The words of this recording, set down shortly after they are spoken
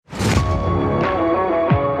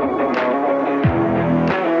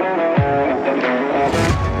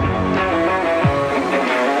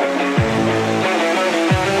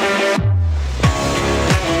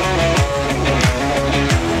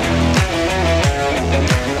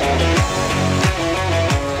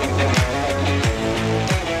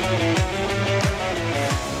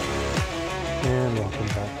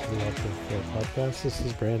Podcast. This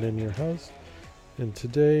is Brandon, your host, and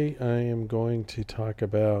today I am going to talk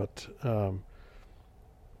about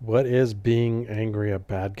what is being angry at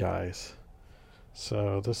bad guys.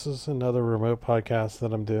 So this is another remote podcast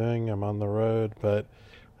that I'm doing. I'm on the road, but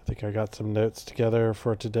I think I got some notes together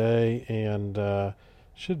for today, and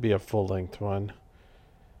should be a full-length one.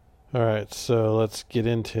 All right, so let's get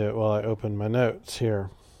into it while I open my notes here.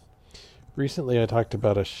 Recently, I talked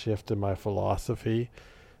about a shift in my philosophy.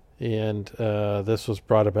 And this was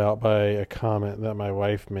brought about by a comment that my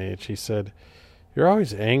wife made. She said, "You're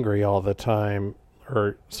always angry all the time,"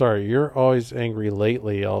 you're always angry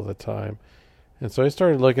lately all the time. And so I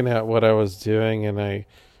started looking at what I was doing, and I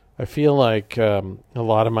feel like a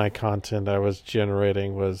lot of my content I was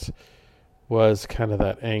generating was kind of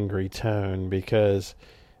that angry tone because,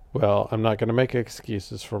 well, I'm not going to make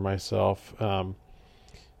excuses for myself.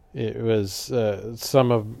 It was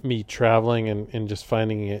some of me traveling and just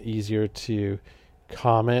finding it easier to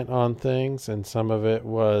comment on things, and some of it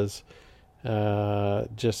was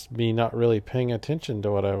just me not really paying attention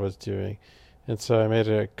to what I was doing. And so I made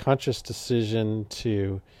a conscious decision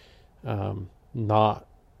to not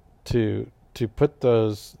to put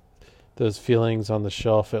those feelings on the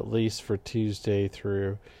shelf at least for Tuesday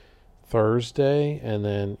through Thursday, and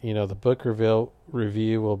then the book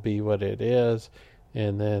review will be what it is.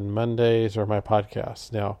 And then Mondays are my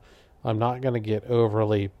podcasts. Now, I'm not going to get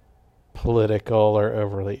overly political or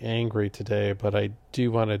overly angry today, but I do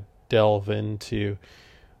want to delve into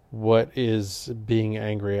what is being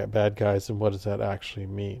angry at bad guys and what does that actually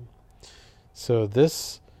mean. So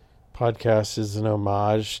this podcast is an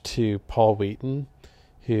homage to Paul Wheaton,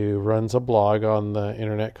 who runs a blog on the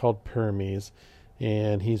internet called Permies,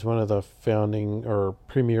 and he's one of the founding or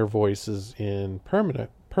premier voices in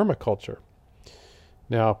permaculture.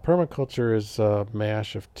 Now, permaculture is a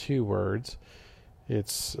mash of two words.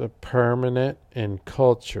 It's a permanent in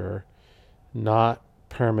culture, not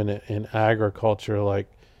permanent in agriculture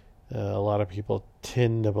like a lot of people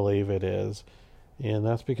tend to believe it is. And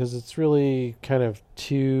that's because it's really kind of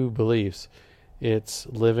two beliefs. It's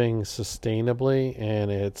living sustainably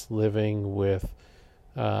and it's living with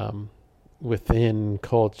within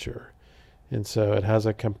culture. And so it has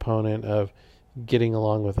a component of getting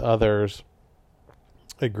along with others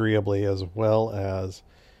agreeably, as well as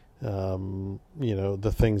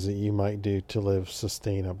the things that you might do to live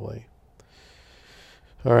sustainably.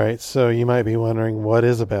 All right, so you might be wondering, what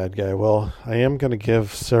is a bad guy? Well, I am going to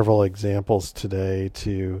give several examples today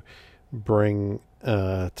to bring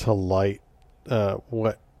to light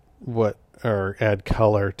what or add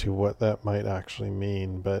color to what that might actually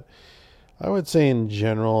mean. But I would say in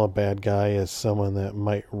general, a bad guy is someone that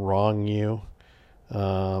might wrong you.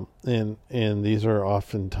 And these are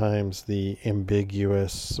oftentimes the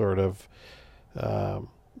ambiguous sort of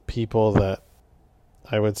people that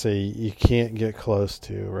I would say you can't get close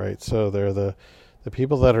to, right? So they're the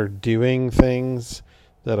people that are doing things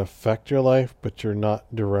that affect your life, but you're not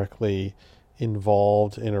directly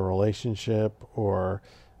involved in a relationship, or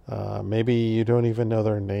maybe you don't even know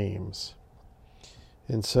their names.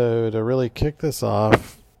 And so to really kick this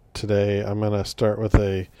off today, I'm going to start with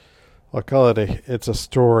I'll call it it's a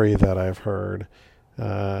story that I've heard,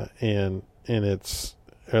 and it's,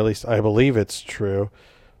 at least I believe it's true,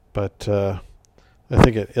 but I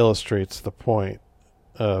think it illustrates the point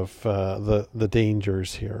of the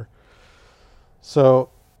dangers here. So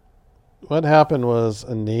what happened was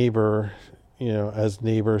a neighbor, as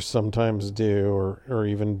neighbors sometimes do, or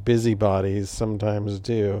even busybodies sometimes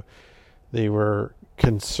do, they were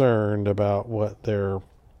concerned about what their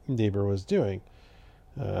neighbor was doing.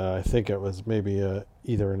 I think it was maybe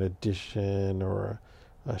either an addition or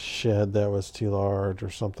a shed that was too large or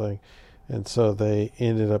something. And so they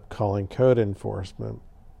ended up calling code enforcement.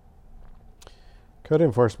 Code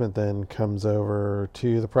enforcement then comes over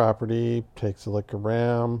to the property, takes a look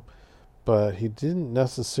around, but he didn't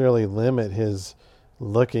necessarily limit his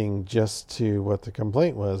looking just to what the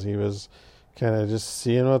complaint was. He was kind of just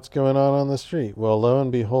seeing what's going on the street. Well, lo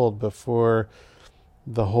and behold, before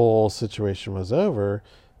the whole situation was over,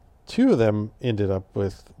 two of them ended up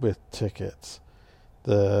with tickets.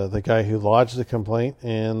 The guy who lodged the complaint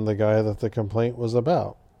and the guy that the complaint was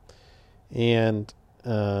about. And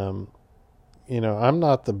I'm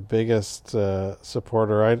not the biggest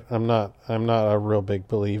supporter. I'm not a real big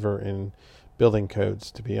believer in building codes,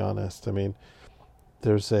 to be honest. I mean,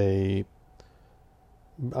 I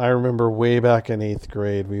remember way back in 8th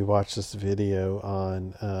grade, we watched this video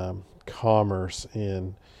on commerce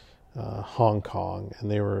in Hong Kong,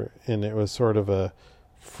 and it was sort of a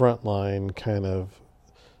frontline kind of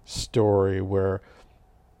story where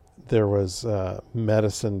there was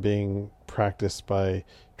medicine being practiced by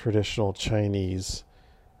traditional Chinese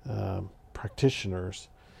practitioners.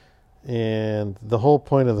 And the whole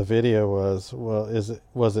point of the video was, well,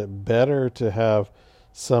 was it better to have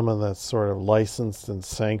someone that's sort of licensed and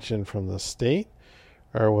sanctioned from the state,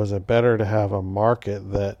 or was it better to have a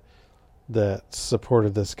market that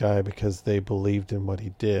supported this guy because they believed in what he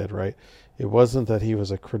did, right? It wasn't that he was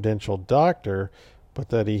a credentialed doctor, but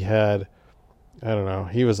that he had, I don't know,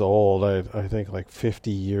 he was old, I think like 50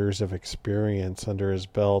 years of experience under his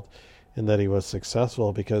belt, and that he was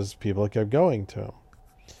successful because people kept going to him.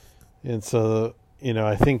 And so,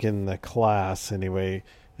 I think in the class anyway,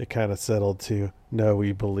 it kind of settled to, no,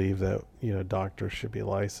 we believe that, doctors should be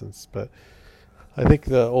licensed. But I think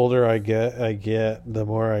the older I get, the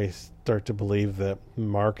more I start to believe that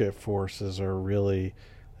market forces are really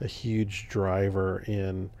a huge driver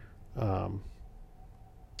in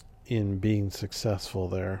being successful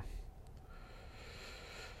there.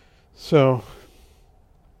 So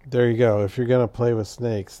there you go. If you're going to play with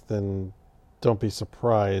snakes, then don't be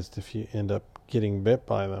surprised if you end up getting bit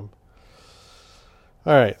by them.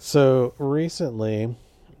 All right, so recently,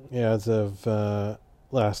 as of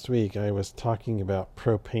last week, I was talking about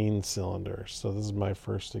propane cylinders. So this is my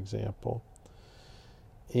first example.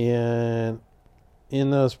 And in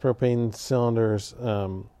those propane cylinders,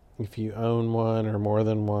 if you own one or more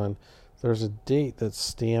than one, there's a date that's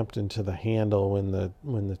stamped into the handle when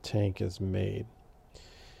the tank is made.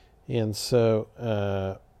 And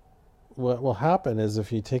so what will happen is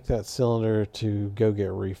if you take that cylinder to go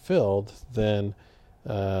get refilled, then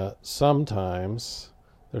sometimes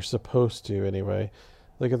they're supposed to anyway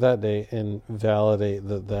look at that date and validate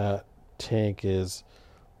that tank is,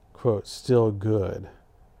 quote, still good,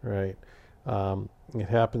 right? It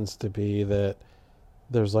happens to be that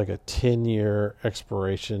there's like a 10-year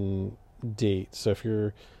expiration date. So if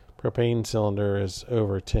your propane cylinder is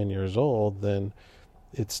over 10 years old, then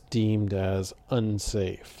it's deemed as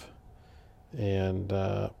unsafe. And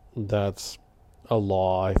that's a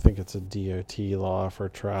law. I think it's a DOT law for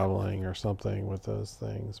traveling or something with those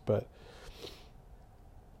things. But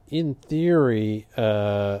in theory,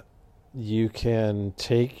 you can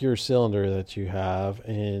take your cylinder that you have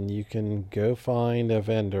and you can go find a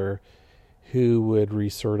vendor who would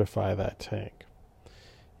recertify that tank.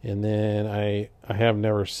 And then I have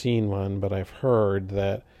never seen one, but I've heard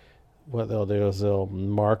that what they'll do is they'll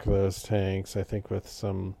mark those tanks, I think with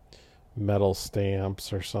some metal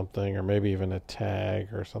stamps or something, or maybe even a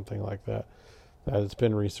tag or something like that it's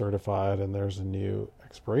been recertified and there's a new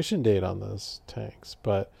expiration date on those tanks.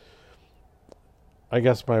 But I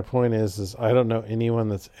guess my point is I don't know anyone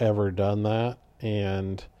that's ever done that,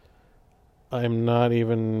 and I'm not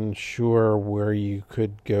even sure where you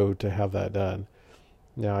could go to have that done.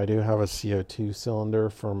 Now, I do have a CO2 cylinder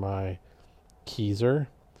for my Keezer,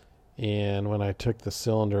 and when I took the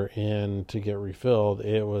cylinder in to get refilled,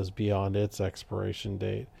 it was beyond its expiration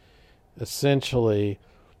date. Essentially,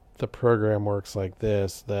 the program works like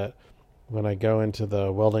this, that when I go into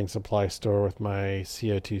the welding supply store with my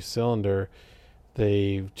CO2 cylinder,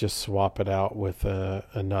 they just swap it out with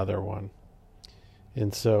another one.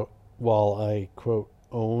 And so while I, quote,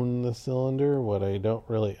 own the cylinder, what I don't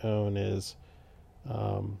really own is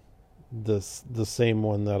the same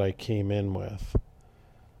one that I came in with.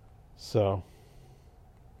 So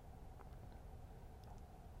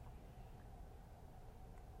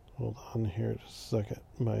hold on here just a second.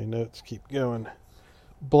 My notes keep going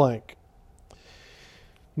blank.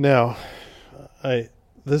 Now,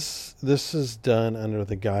 this is done under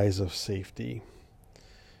the guise of safety.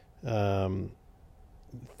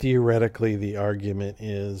 Theoretically, the argument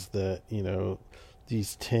is that,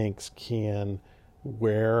 these tanks can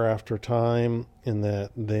wear after time and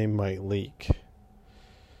that they might leak.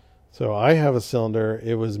 So I have a cylinder.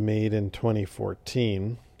 It was made in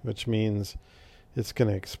 2014, which means it's going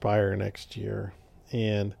to expire next year.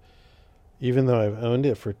 And even though I've owned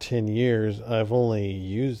it for 10 years, I've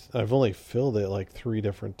only filled it like 3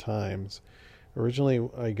 different times. Originally,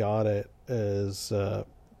 I got it as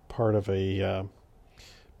part of a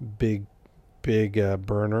big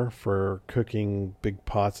burner for cooking big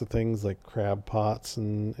pots of things like crab pots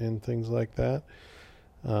and things like that.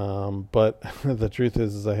 But the truth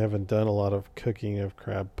is I haven't done a lot of cooking of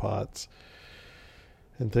crab pots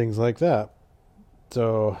and things like that.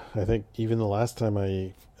 So I think even the last time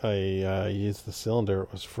I used the cylinder,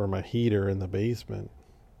 it was for my heater in the basement.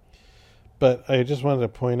 But I just wanted to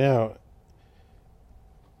point out,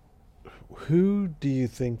 who do you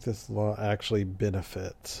think this law actually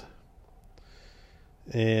benefits?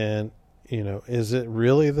 And, is it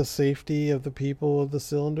really the safety of the people of the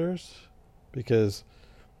cylinders? Because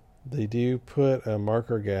they do put a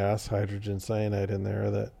marker gas, hydrogen cyanide, in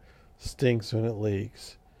there that stinks when it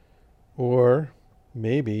leaks. Or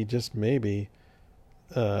maybe, just maybe,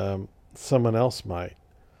 someone else might.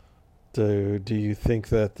 Do you think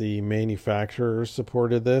that the manufacturers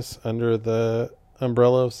supported this under the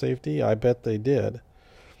umbrella of safety? I bet they did.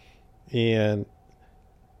 And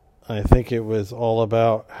I think it was all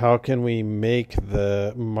about how can we make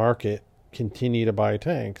the market continue to buy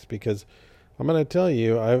tanks, because I'm going to tell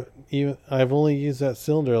you, I've only used that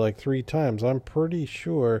cylinder like 3 times. I'm pretty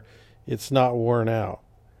sure it's not worn out.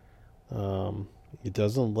 It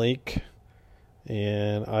doesn't leak,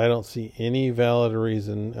 and I don't see any valid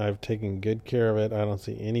reason. I've taken good care of it. I don't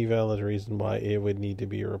see any valid reason why it would need to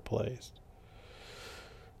be replaced.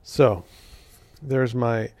 So, there's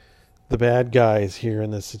the bad guys here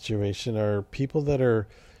in this situation are people that are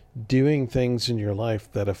doing things in your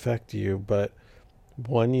life that affect you, but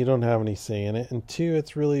one, you don't have any say in it, and two,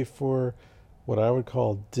 it's really for what I would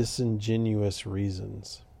call disingenuous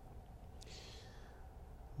reasons.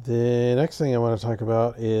 The next thing I want to talk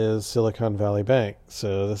about is Silicon Valley Bank.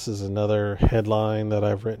 So this is another headline that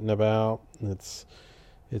I've written about.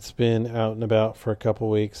 It's been out and about for a couple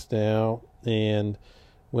weeks now, and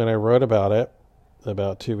when I wrote about it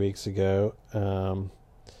about 2 weeks ago,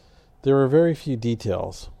 there were very few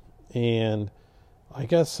details, and I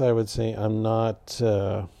guess I would say I'm not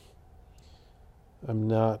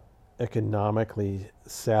economically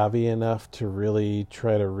savvy enough to really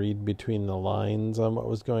try to read between the lines on what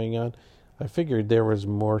was going on. I figured there was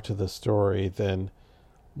more to the story than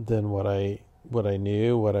what I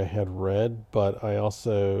knew, what I had read, but I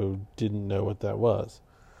also didn't know what that was.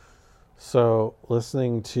 So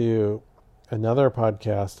listening to another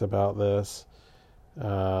podcast about this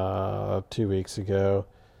 2 weeks ago,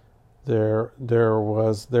 there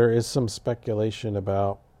is some speculation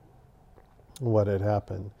about what had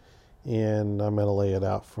happened, and I'm going to lay it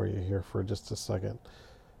out for you here for just a second.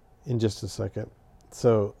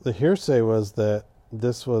 So the hearsay was that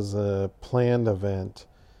this was a planned event,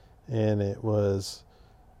 and it was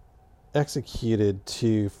executed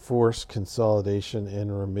to force consolidation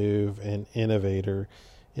and remove an innovator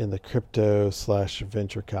in the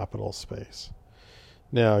crypto/venture capital space.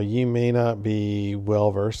 Now, you may not be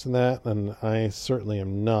well versed in that, and I certainly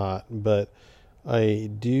am not, but I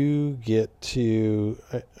do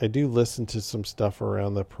listen to some stuff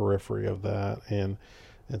around the periphery of that, and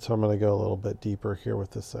so I'm going to go a little bit deeper here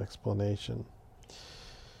with this explanation.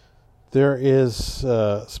 There is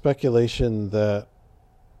speculation that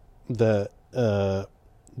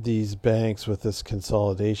these banks with this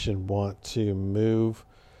consolidation want to move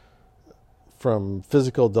from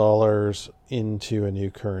physical dollars into a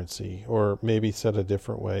new currency, or maybe said a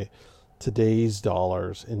different way, today's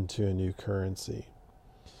dollars into a new currency.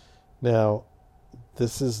 Now,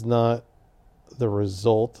 this is not the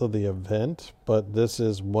result of the event, but this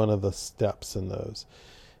is one of the steps in those.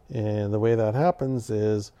 And the way that happens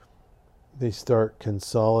is they start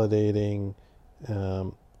consolidating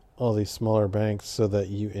all these smaller banks so that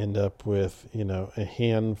you end up with, a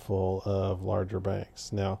handful of larger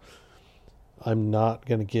banks. Now, I'm not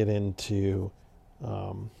going to get into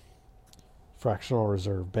fractional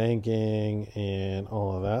reserve banking and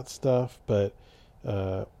all of that stuff, but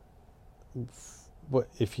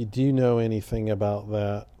if you do know anything about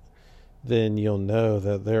that, then you'll know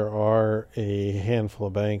that there are a handful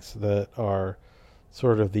of banks that are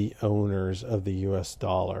sort of the owners of the US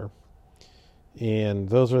dollar. And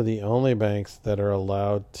those are the only banks that are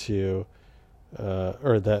allowed to,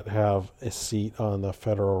 or that have a seat on the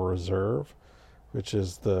Federal Reserve, which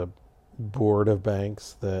is the board of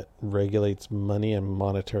banks that regulates money and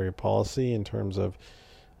monetary policy in terms of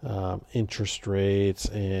interest rates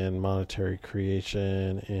and monetary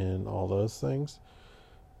creation and all those things.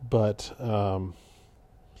 But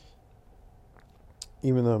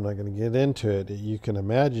even though I'm not going to get into it, you can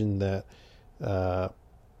imagine that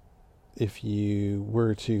if you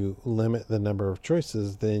were to limit the number of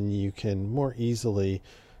choices, then you can more easily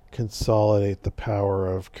consolidate the power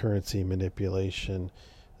of currency manipulation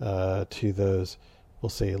to those, we'll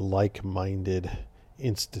say, like-minded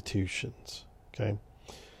institutions. Okay.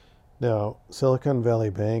 Now, Silicon Valley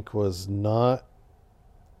Bank was not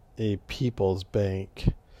a people's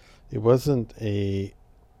bank. It wasn't an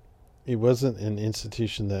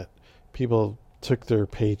institution that people took their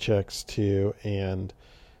paychecks to and,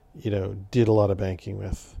 did a lot of banking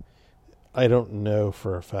with. I don't know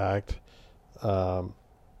for a fact,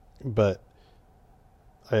 but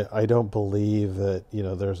I don't believe that,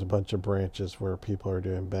 there's a bunch of branches where people are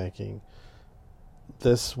doing banking.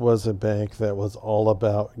 This was a bank that was all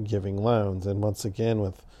about giving loans. And once again,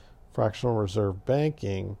 with fractional reserve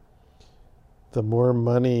banking, the more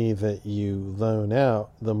money that you loan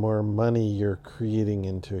out, the more money you're creating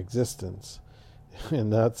into existence.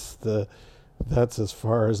 And that's as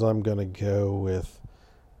far as I'm going to go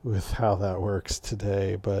with how that works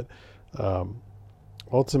today. But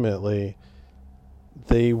ultimately,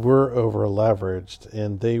 they were over leveraged,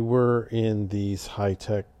 and they were in these high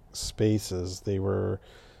tech spaces. They were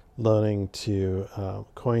loaning to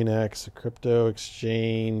CoinEx, a crypto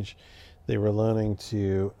exchange. They were loaning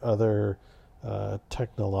to other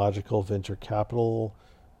technological venture capital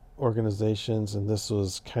organizations, and this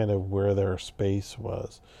was kind of where their space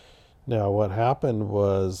was. Now, what happened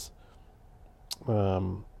was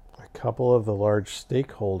a couple of the large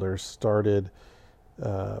stakeholders started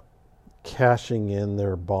cashing in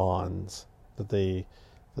their bonds that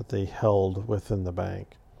they held within the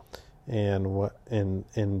bank,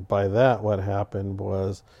 and by that, what happened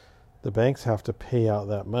was the banks have to pay out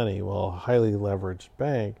that money. Well, a highly leveraged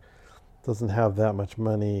bank doesn't have that much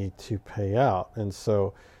money to pay out, and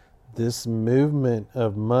so this movement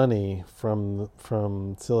of money from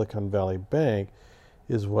Silicon Valley Bank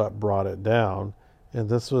is what brought it down, and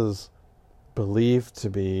this was believed to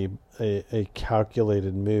be a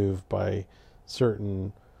calculated move by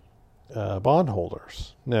certain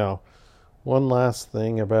bondholders. Now, one last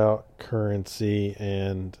thing about currency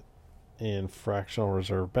and fractional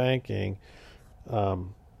reserve banking,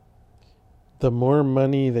 the more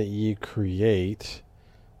money that you create,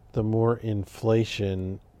 the more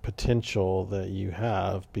inflation potential that you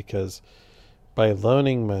have, because by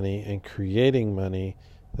loaning money and creating money,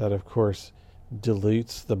 that of course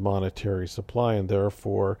dilutes the monetary supply, and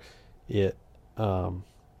therefore it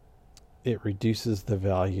reduces the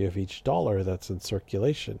value of each dollar that's in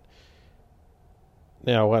circulation.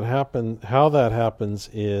 Now, how that happens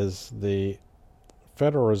is the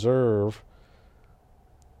Federal Reserve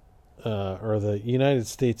or the United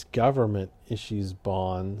States government issues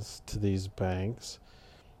bonds to these banks,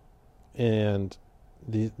 and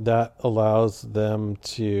that allows them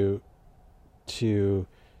to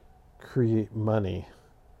create money.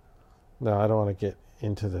 Now, I don't want to get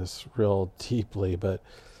into this real deeply, but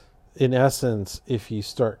in essence, if you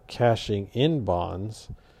start cashing in bonds,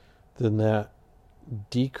 then that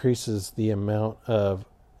decreases the amount of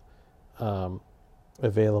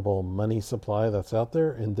available money supply that's out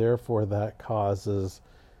there, and therefore that causes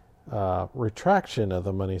retraction of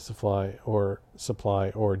the money supply or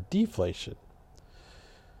deflation.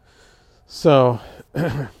 So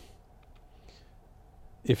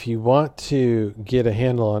if you want to get a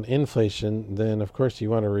handle on inflation, then of course you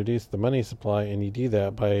want to reduce the money supply, and you do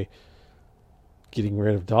that by getting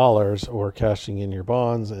rid of dollars or cashing in your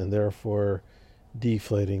bonds, and therefore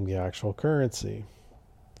deflating the actual currency.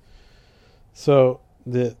 So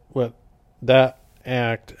that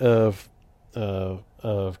act of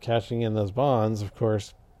cashing in those bonds, of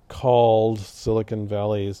course, called Silicon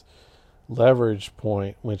Valley's leverage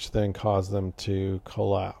point, which then caused them to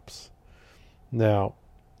collapse. Now,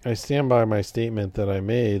 I stand by my statement that I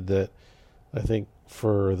made, that I think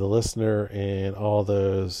for the listener and all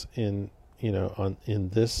those in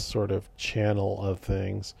this sort of channel of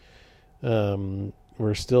things,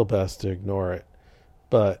 we're still best to ignore it.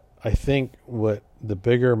 But I think what the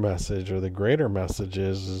bigger message or the greater message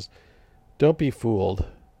is don't be fooled.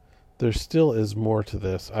 There still is more to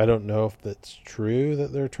this. I don't know if that's true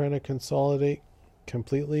that they're trying to consolidate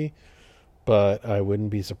completely, but I wouldn't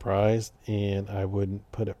be surprised, and I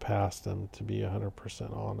wouldn't put it past them, to be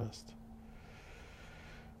 100% honest.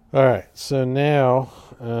 All right, so now,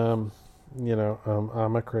 I'm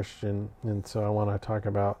a Christian, and so I want to talk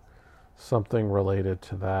about something related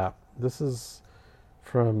to that. This is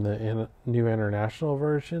from the New International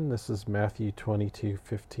Version. This is Matthew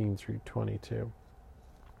 22:15 through 22.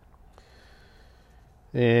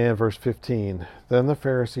 And verse 15, then the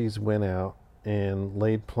Pharisees went out and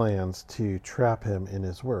laid plans to trap him in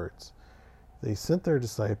his words. They sent their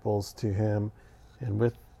disciples to him, and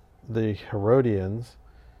with the Herodians,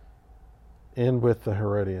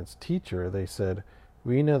 teacher, they said,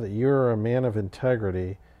 we know that you are a man of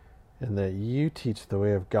integrity, and that you teach the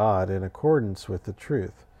way of God in accordance with the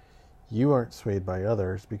truth. You aren't swayed by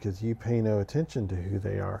others, because you pay no attention to who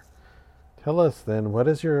they are. Tell us then, what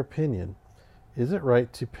is your opinion? Is it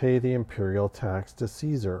right to pay the imperial tax to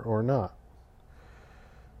Caesar or not?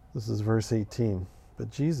 This is verse 18. But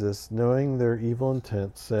Jesus, knowing their evil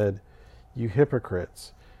intent, said, you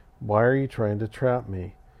hypocrites, why are you trying to trap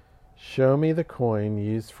me? Show me the coin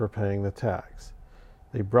used for paying the tax.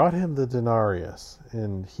 They brought him the denarius,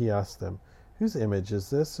 and he asked them, whose image is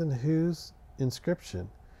this, and whose inscription?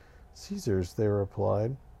 Caesar's, they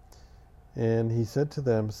replied. And he said to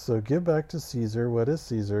them, "So give back to Caesar what is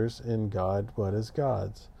Caesar's, and God what is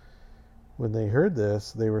God's." When they heard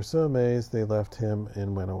this, they were so amazed they left him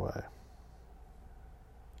and went away.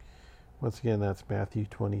 Once again, that's Matthew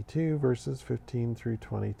 22, verses 15 through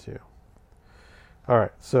 22. All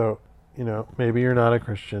right, so, maybe you're not a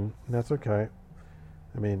Christian. And that's okay.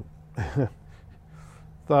 I mean, it's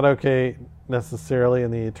not okay necessarily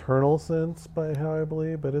in the eternal sense by how I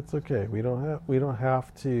believe, but it's okay. We don't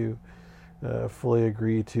have to fully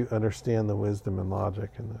agree to understand the wisdom and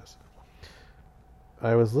logic in this.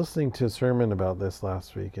 I was listening to a sermon about this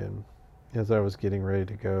last weekend as I was getting ready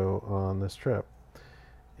to go on this trip.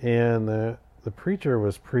 And the preacher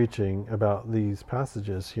was preaching about these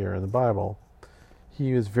passages here in the Bible.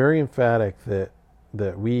 He was very emphatic that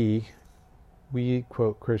we,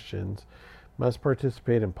 quote, Christians, must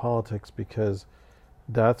participate in politics because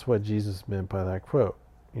that's what Jesus meant by that quote.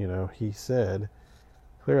 He said,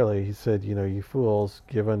 clearly, you fools,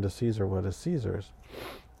 give unto Caesar what is Caesar's.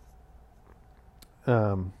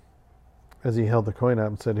 As he held the coin up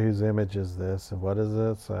and said, whose image is this, and what does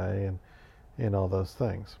it say, and all those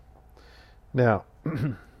things. Now,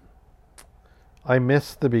 I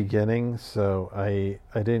missed the beginning, so I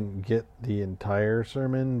didn't get the entire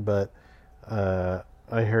sermon, but I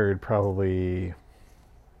heard probably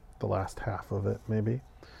the last half of it, maybe.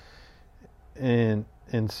 And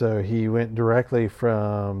so he went directly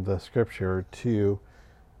from the scripture to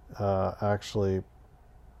actually,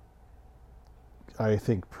 I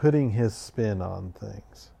think, putting his spin on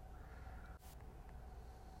things.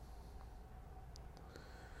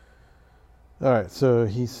 All right, so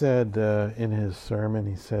he said in his sermon,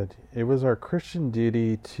 he said, it was our Christian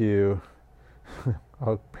duty to,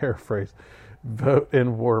 I'll paraphrase, vote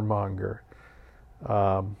and warmonger.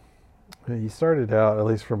 He started out, at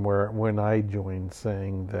least from when I joined,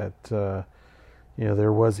 saying that,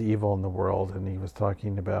 there was evil in the world, and he was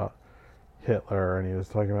talking about Hitler, and he was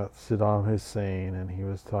talking about Saddam Hussein, and he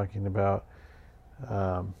was talking about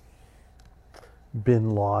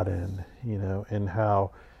Bin Laden, and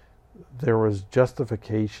how there was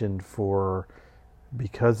justification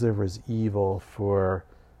because there was evil, for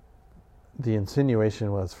the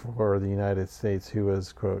insinuation was for the United States, who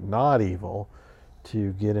was, quote, not evil,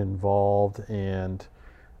 to get involved and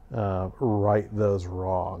right those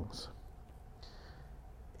wrongs.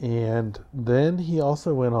 And then he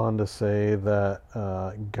also went on to say that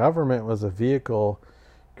government was a vehicle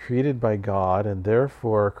created by God, and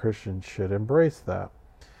therefore Christians should embrace that.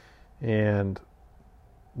 And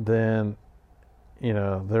then,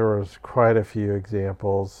 there was quite a few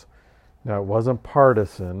examples. Now, it wasn't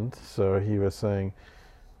partisan, so he was saying,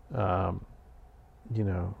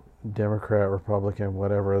 Democrat, Republican,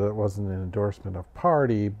 whatever, that wasn't an endorsement of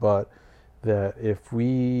party, but that if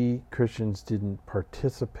we Christians didn't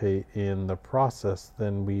participate in the process,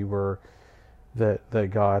 then we were, that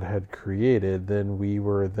God had created, then we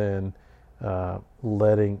were then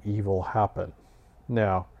letting evil happen.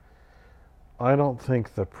 Now, I don't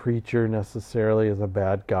think the preacher necessarily is a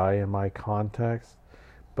bad guy in my context,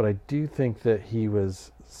 but I do think that he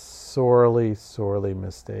was sorely, sorely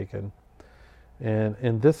mistaken.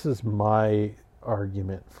 And this is my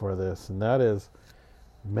argument for this, and that is,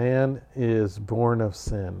 man is born of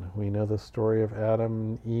sin. We know the story of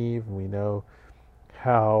Adam and Eve. We know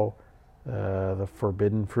how the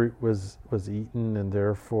forbidden fruit was eaten, and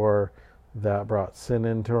therefore that brought sin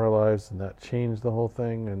into our lives, and that changed the whole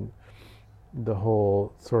thing, and the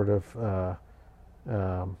whole sort of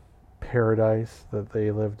paradise that they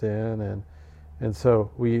lived in, and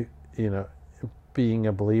so we, being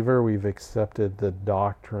a believer, we've accepted the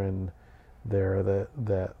doctrine there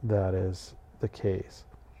that is the case.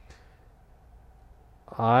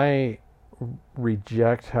 I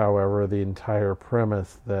reject, however, the entire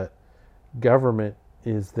premise that government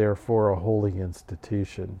is therefore a holy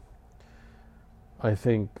institution. I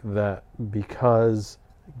think that because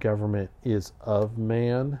government is of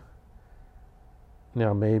man,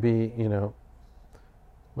 now maybe,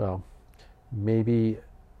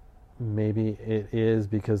 maybe it is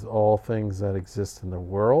because all things that exist in the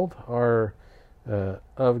world are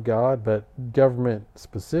of God, but government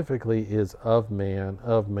specifically is of man,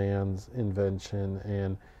 of man's invention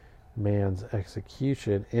and man's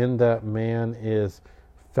execution, in that man is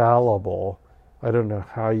fallible. I don't know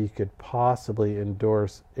how you could possibly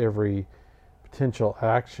endorse every potential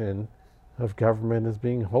action of government as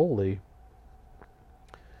being holy.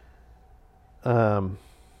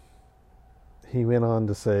 He went on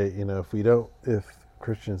to say, if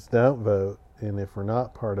Christians don't vote, and if we're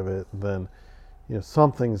not part of it, then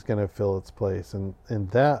something's going to fill its place, and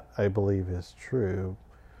that I believe is true.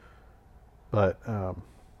 But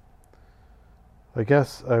I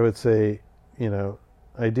guess I would say, you know,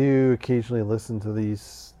 I do occasionally listen to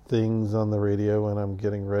these things on the radio when I'm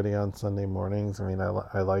getting ready on Sunday mornings. I mean,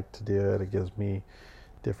 I like to do it. It gives me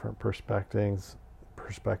different perspectives,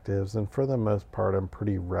 and for the most part, I'm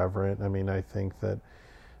pretty reverent. I mean, I think that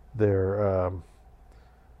they're,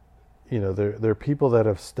 they're people that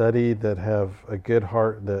have studied, that have a good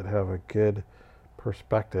heart, that have a good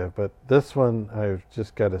perspective. But this one, I've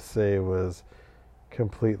just got to say, was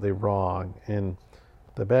completely wrong. And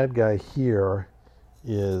the bad guy here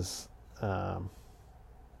is the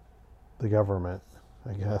government,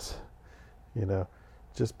 I guess. You know,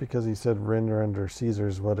 just because he said render under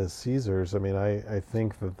Caesar's what is Caesar's, I mean, I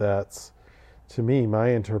think that that's, to me, my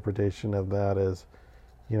interpretation of that is,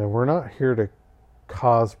 we're not here to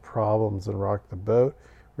cause problems and rock the boat.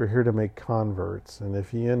 We're here to make converts. And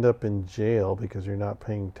if you end up in jail because you're not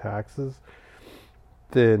paying taxes,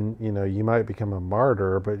 then, you might become a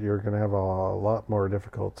martyr, but you're going to have a lot more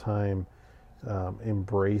difficult time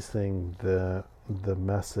embracing the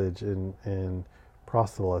message and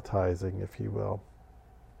proselytizing, if you will.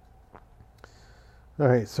 All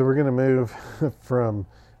right, so we're going to move from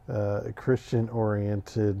a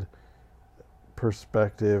Christian-oriented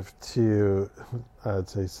perspective to, I'd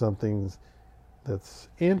say, something that's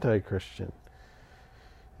anti-Christian.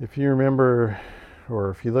 If you remember, or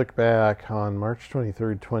if you look back on March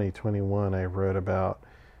 23rd, 2021, I wrote about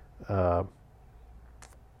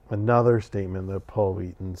another statement that Paul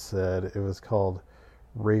Wheaton said. It was called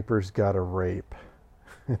 "Rapers Gotta Rape."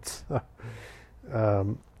 It's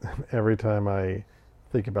every time I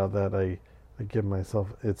think about that, I give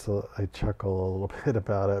myself I chuckle a little bit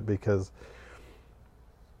about it, because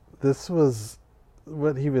this was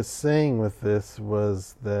what he was saying with this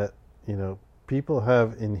was that people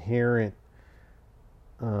have inherent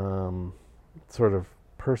sort of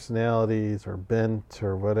personalities or bent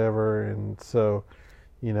or whatever, and so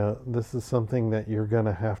this is something that you're going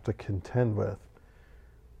to have to contend with.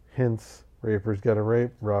 Hence, rapers gotta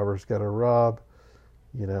rape, robbers gotta rob.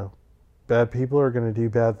 Bad people are going to do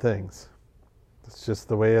bad things. It's just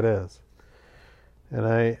the way it is. And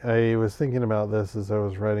I was thinking about this as I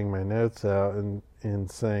was writing my notes out,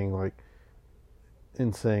 and saying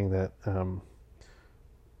that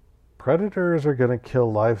predators are going to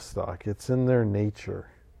kill livestock. It's in their nature.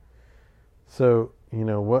 So,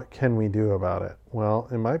 what can we do about it? Well,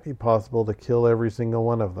 it might be possible to kill every single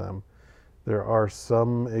one of them. There are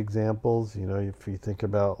some examples, if you think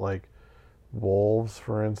about like wolves,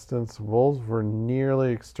 for instance. Wolves were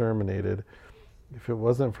nearly exterminated. If it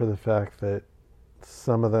wasn't for the fact that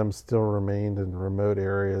some of them still remained in remote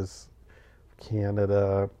areas,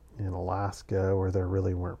 Canada and Alaska, where there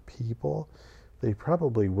really weren't people, they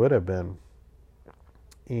probably would have been.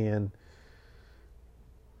 And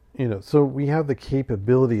so we have the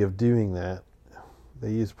capability of doing that.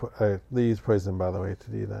 They use poison, by the way,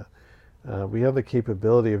 to do that. We have the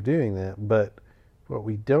capability of doing that, but what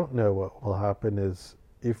we don't know what will happen is,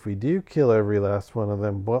 if we do kill every last one of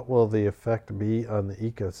them, what will the effect be on the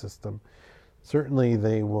ecosystem? Certainly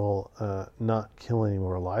they will not kill any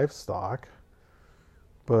more livestock,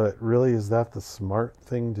 but really, is that the smart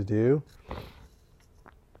thing to do?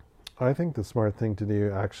 I think the smart thing to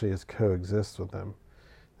do actually is coexist with them.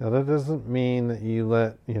 Now, that doesn't mean that you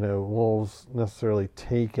let wolves necessarily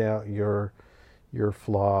take out your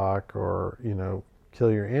flock or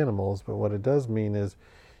kill your animals, but what it does mean is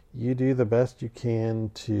you do the best you can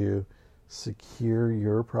to secure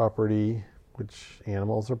your property, which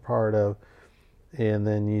animals are part of, and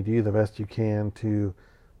then you do the best you can to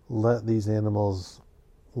let these animals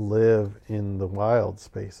live in the wild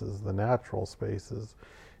spaces, the natural spaces,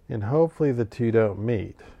 and hopefully the two don't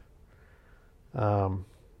meet.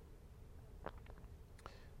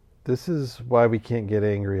 This is why we can't get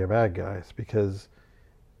angry at bad guys, because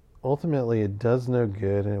ultimately it does no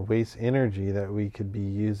good, and it wastes energy that we could be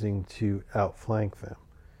using to outflank them.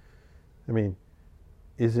 I mean,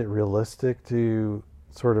 is it realistic to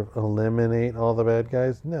sort of eliminate all the bad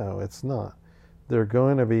guys? No, it's not. They're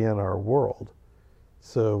going to be in our world.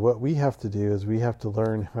 So what we have to do is we have to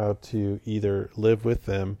learn how to either live with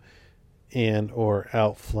them and or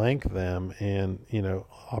outflank them, and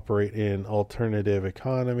operate in alternative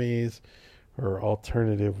economies or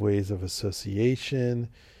alternative ways of association,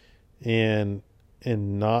 and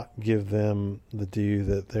not give them the due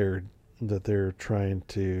that they're trying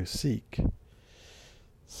to seek.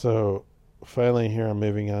 So finally, here I'm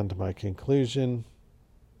moving on to my conclusion,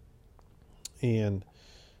 and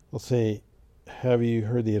I'll say, have you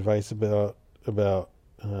heard the advice about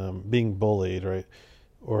being bullied, right?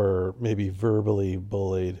 Or maybe verbally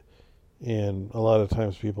bullied? And a lot of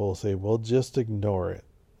times people will say, well, just ignore it,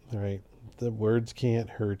 right? the words can't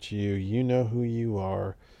hurt you. You know who you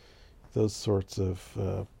are. Those sorts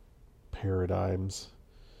of paradigms.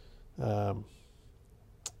 That's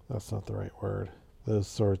not the right word. Those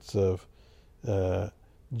sorts of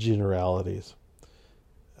generalities.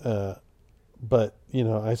 But,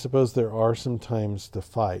 I suppose there are some times to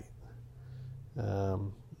fight.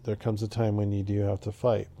 There comes a time when you do have to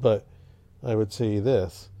fight. But I would say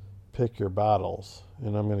this, pick your battles.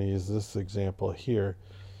 And I'm going to use this example here.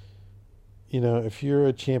 If you're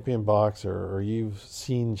a champion boxer or you've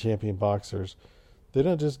seen champion boxers, they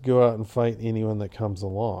don't just go out and fight anyone that comes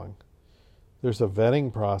along. There's a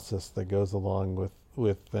vetting process that goes along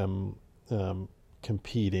with them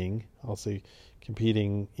competing. I'll say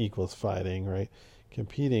competing equals fighting, right?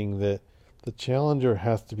 Competing, that the challenger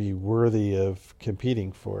has to be worthy of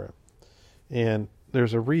competing for it. And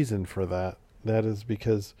there's a reason for that. That is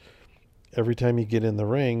because every time you get in the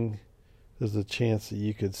ring, there's a chance that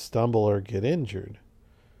you could stumble or get injured.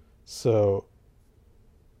 So,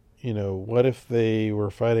 what if they were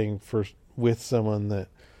fighting with someone that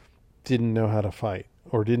didn't know how to fight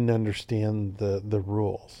or didn't understand the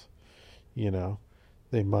rules?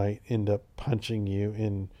 They might end up punching you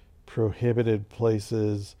in prohibited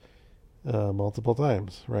places multiple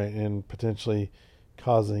times, right? And potentially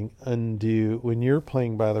causing undue, when you're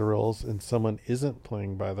playing by the rules and someone isn't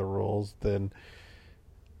playing by the rules, then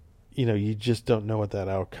you just don't know what that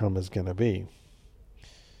outcome is going to be.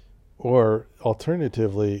 Or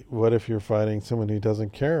alternatively, what if you're fighting someone who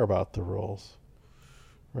doesn't care about the rules,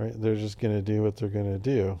 right? They're just going to do what they're going to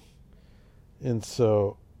do. And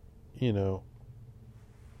so,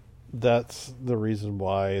 that's the reason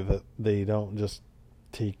why that they don't just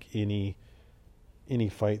take any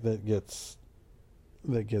fight that gets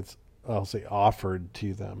I'll say offered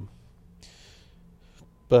to them.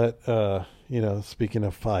 But speaking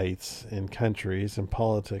of fights and countries and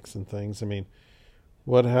politics and things,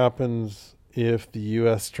 what happens if the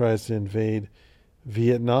U.S. tries to invade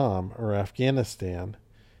Vietnam or Afghanistan?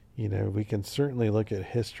 We can certainly look at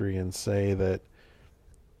history and say that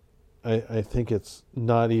I think it's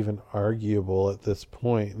not even arguable at this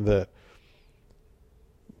point that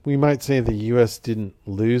we might say the U.S. didn't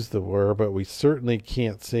lose the war, but we certainly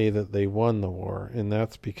can't say that they won the war. And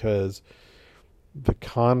that's because the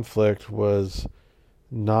conflict was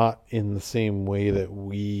not in the same way that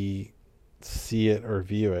we see it or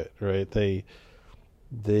view it, right?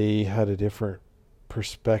 They had a different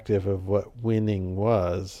perspective of what winning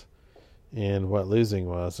was and what losing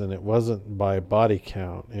was. And it wasn't by body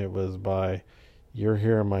count. It was by, you're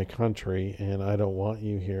here in my country and I don't want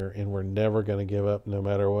you here, and we're never going to give up no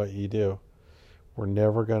matter what you do. We're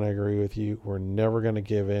never going to agree with you. We're never going to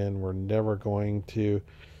give in. We're never going to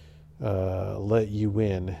let you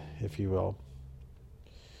win, if you will.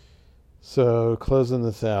 So closing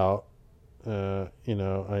this out,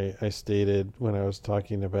 I stated when I was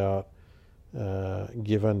talking about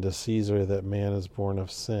give unto Caesar that man is born of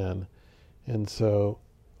sin. And so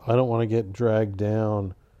I don't want to get dragged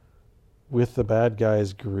down with the bad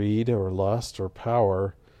guys' greed or lust or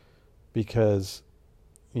power, because,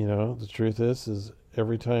 the truth is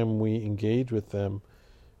every time we engage with them,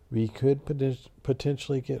 we could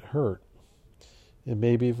potentially get hurt, and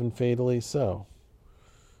maybe even fatally so.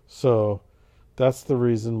 So that's the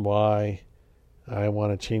reason why I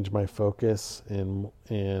want to change my focus and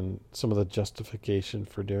some of the justification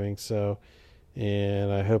for doing so.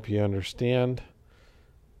 And I hope you understand.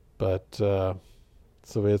 But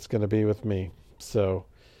it's the way it's going to be with me. So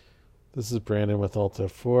this is Brandon with Alto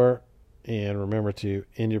 4. And remember to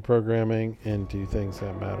end your programming and do things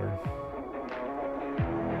that matter.